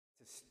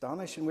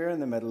astonishing. We're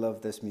in the middle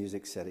of this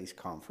Music Cities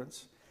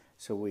conference.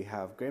 So we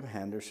have Graham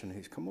Henderson,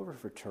 who's come over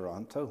for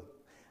Toronto,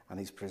 and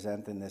he's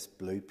presenting this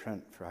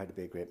blueprint for how to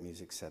be a great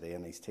music city,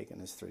 and he's taking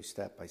us through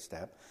step by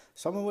step,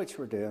 some of which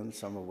we're doing,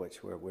 some of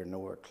which we're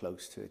nowhere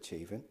close to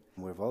achieving.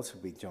 We've also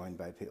been joined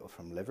by people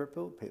from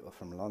Liverpool, people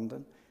from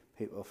London,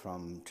 people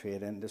from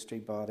trade industry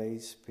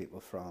bodies, people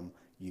from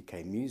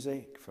UK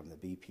Music, from the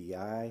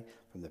BPI,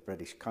 from the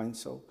British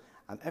Council,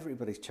 and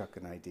everybody's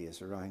chucking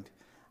ideas around.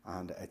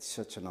 And it's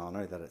such an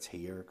honour that it's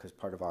here, because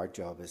part of our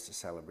job is to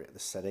celebrate the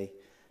city,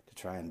 to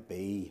try and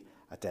be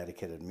a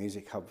dedicated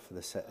music hub for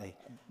the city.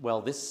 Well,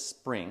 this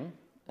spring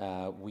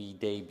we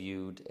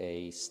debuted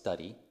a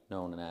study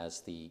known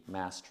as the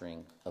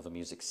Mastering of a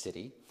Music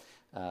City.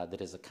 That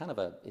is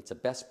it's a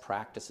best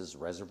practices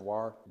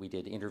reservoir. We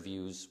did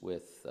interviews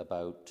with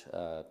about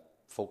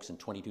folks in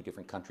 22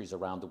 different countries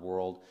around the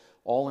world,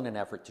 all in an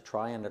effort to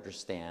try and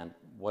understand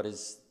what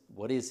is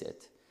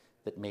it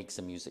that makes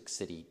a music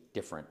city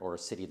different, or a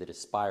city that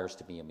aspires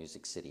to be a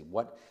music city.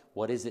 What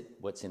is it?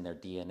 What's in their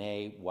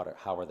DNA?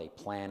 How are they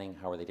planning?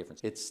 How are they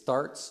different? It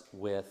starts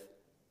with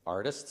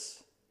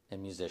artists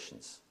and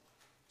musicians.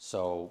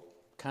 So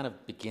kind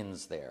of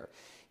begins there.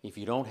 If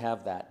you don't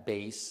have that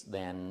base,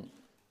 then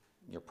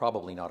you're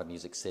probably not a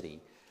music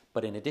city.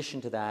 But in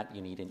addition to that,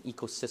 you need an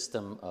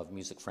ecosystem of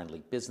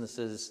music-friendly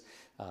businesses.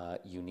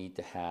 You need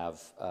to have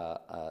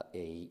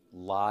a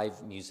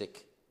live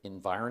music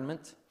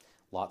environment,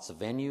 lots of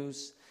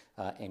venues,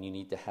 and you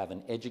need to have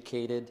an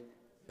educated,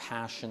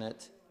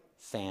 passionate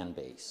fan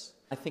base.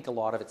 I think a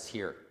lot of it's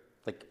here,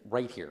 like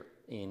right here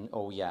in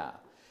Oh Yeah,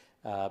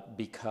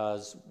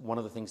 because one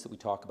of the things that we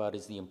talk about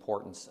is the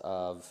importance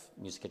of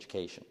music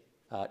education,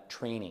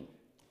 training.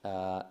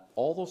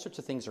 All those sorts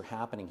of things are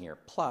happening here.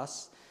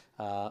 Plus,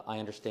 I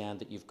understand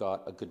that you've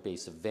got a good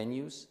base of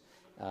venues.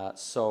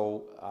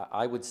 So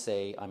I would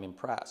say I'm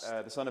impressed.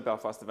 The Sound of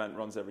Belfast event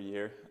runs every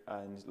year,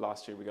 and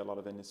last year we got a lot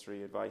of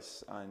industry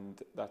advice, and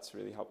that's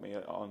really helped me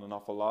on an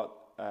awful lot,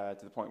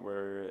 to the point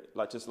where,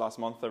 like, just last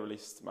month I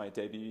released my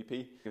debut EP.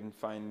 You can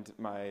find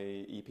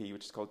my EP,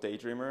 which is called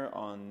Daydreamer,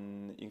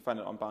 you can find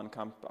it on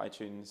Bandcamp,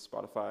 iTunes,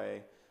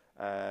 Spotify,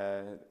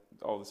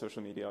 all the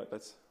social media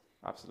outlets.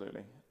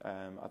 Absolutely.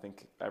 I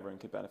think everyone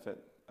could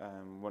benefit.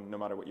 No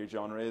matter what your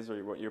genre is,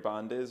 or what your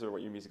band is, or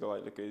what your musical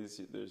outlook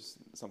is, there's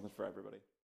something for everybody.